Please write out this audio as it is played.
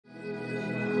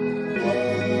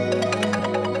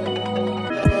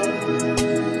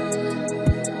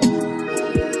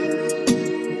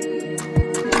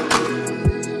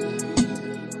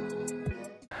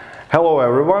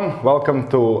Hello everyone, welcome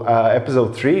to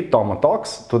episode 3, Tomo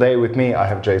Talks. Today with me I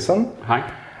have Jason.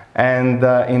 Hi. And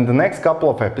in the next couple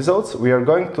of episodes we are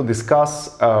going to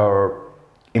discuss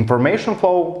information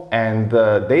flow and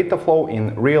data flow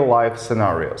in real life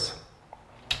scenarios.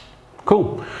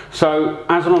 Cool. So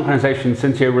as an organization,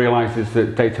 Syntio realizes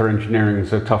that data engineering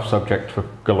is a tough subject for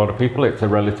a lot of people. It's a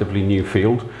relatively new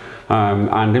field.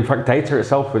 And in fact, data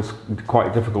itself is quite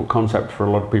a difficult concept for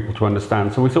a lot of people to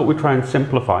understand. So we thought we'd try and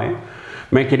simplify it,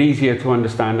 make it easier to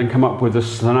understand, and come up with a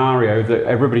scenario that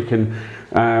everybody can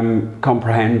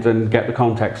comprehend and get the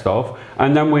context of.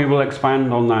 And then we will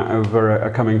expand on that over a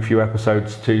coming few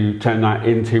episodes to turn that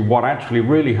into what actually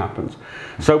really happens.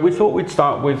 So we thought we'd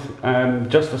start with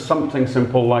just something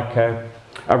simple like a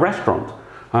restaurant.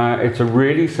 It's a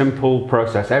really simple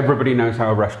process. Everybody knows how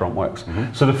a restaurant works.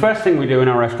 Mm-hmm. So the first thing we do in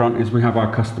our restaurant is we have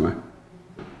our customer.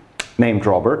 Named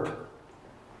Robert.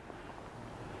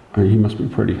 Oh, he must be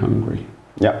pretty hungry.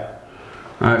 Yeah.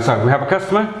 So we have a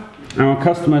customer. Our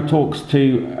customer talks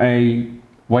to a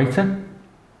waiter.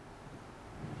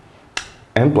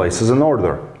 And places an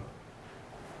order.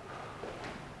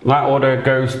 That order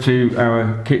goes to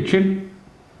our kitchen.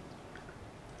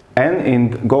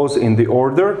 And goes in the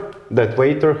order that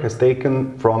waiter has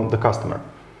taken from the customer.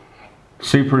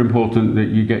 Super important that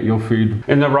you get your food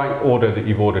in the right order that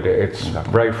you've ordered it. It's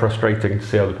exactly. Very frustrating to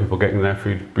see other people getting their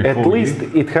food before At least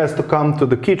it has to come to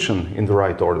the kitchen in the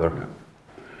right order.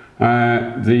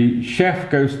 The chef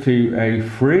goes to a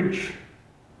fridge,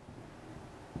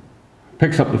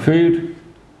 picks up the food,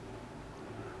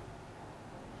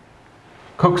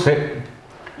 cooks it,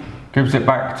 gives it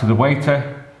back to the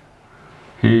waiter,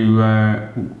 who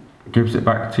gives it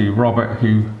back to Robert,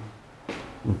 who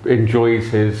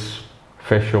enjoys his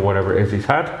fish or whatever it is he's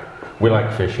had. We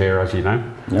like fish here, as you know.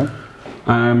 Yeah.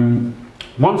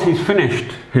 Once he's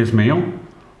finished his meal,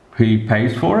 he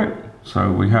pays for it.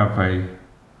 So we have a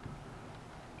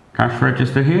cash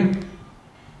register here.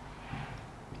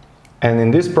 And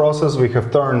in this process we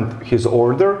have turned his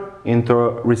order into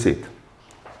a receipt.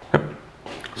 Yep.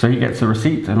 So he gets a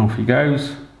receipt and off he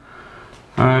goes.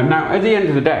 Now, at the end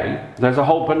of the day, there's a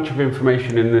whole bunch of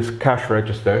information in this cash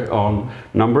register on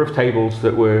number of tables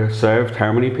that were served,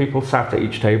 how many people sat at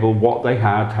each table, what they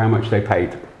had, how much they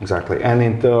paid. Exactly, and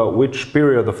in which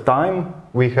period of time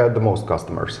we had the most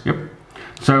customers. Yep.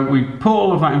 So we put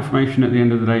all of that information at the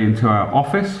end of the day into our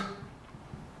office.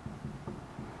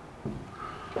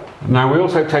 Now we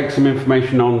also take some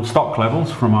information on stock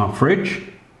levels from our fridge.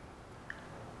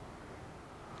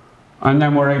 And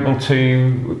then we're able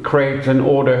to create an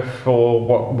order for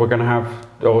what we're going to have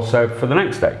or serve for the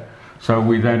next day. So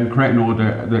we then create an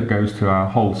order that goes to our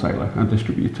wholesaler and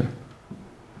distributor.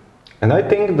 And I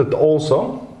think that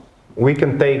also we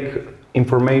can take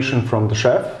information from the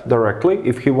chef directly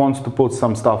if he wants to put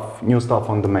some stuff, new stuff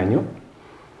on the menu.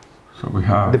 So we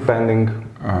have depending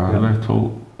a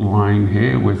little line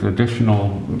here with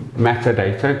additional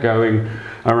metadata going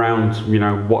around, you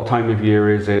know, what time of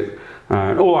year is it,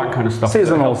 all that kind of stuff.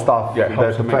 Seasonal stuff that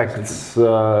affects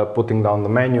putting down the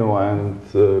menu and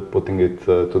putting it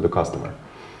to the customer.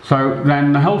 So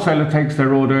then the wholesaler takes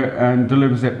their order and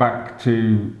delivers it back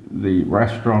to the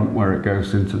restaurant where it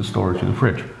goes into the storage in the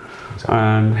fridge. Exactly.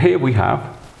 And here we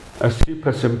have a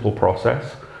super simple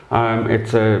process.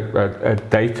 It's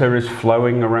data is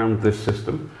flowing around this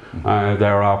system.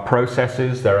 There are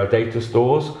processes, there are data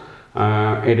stores.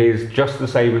 It is just the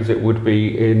same as it would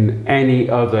be in any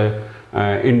other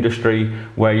industry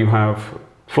where you have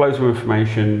flows of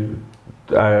information,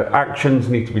 actions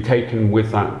need to be taken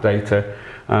with that data,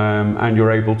 and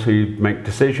you're able to make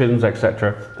decisions,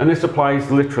 etc. And this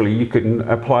applies literally, you can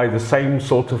apply the same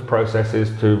sort of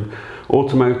processes to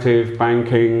automotive,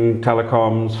 banking,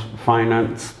 telecoms,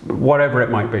 finance, whatever it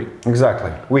might be.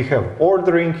 Exactly. We have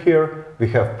ordering here, we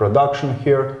have production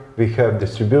here, we have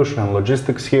distribution and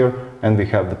logistics here, and we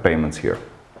have the payments here.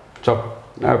 So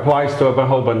it applies to a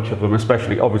whole bunch of them,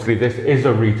 especially, obviously this is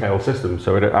a retail system,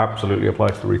 so it absolutely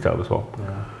applies to retail as well.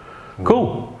 Yeah.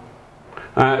 Cool.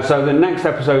 So the next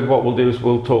episode, what we'll do is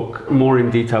we'll talk more in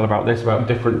detail about this, about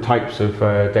different types of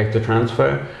data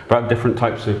transfer, about different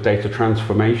types of data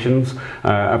transformations,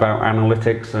 about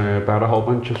analytics, about a whole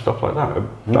bunch of stuff like that.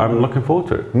 I'm looking forward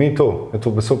to it. Me too. It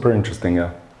will be super interesting,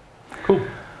 yeah. Cool.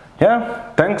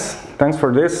 Yeah, thanks. Thanks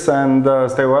for this, and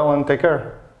stay well and take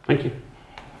care. Thank you.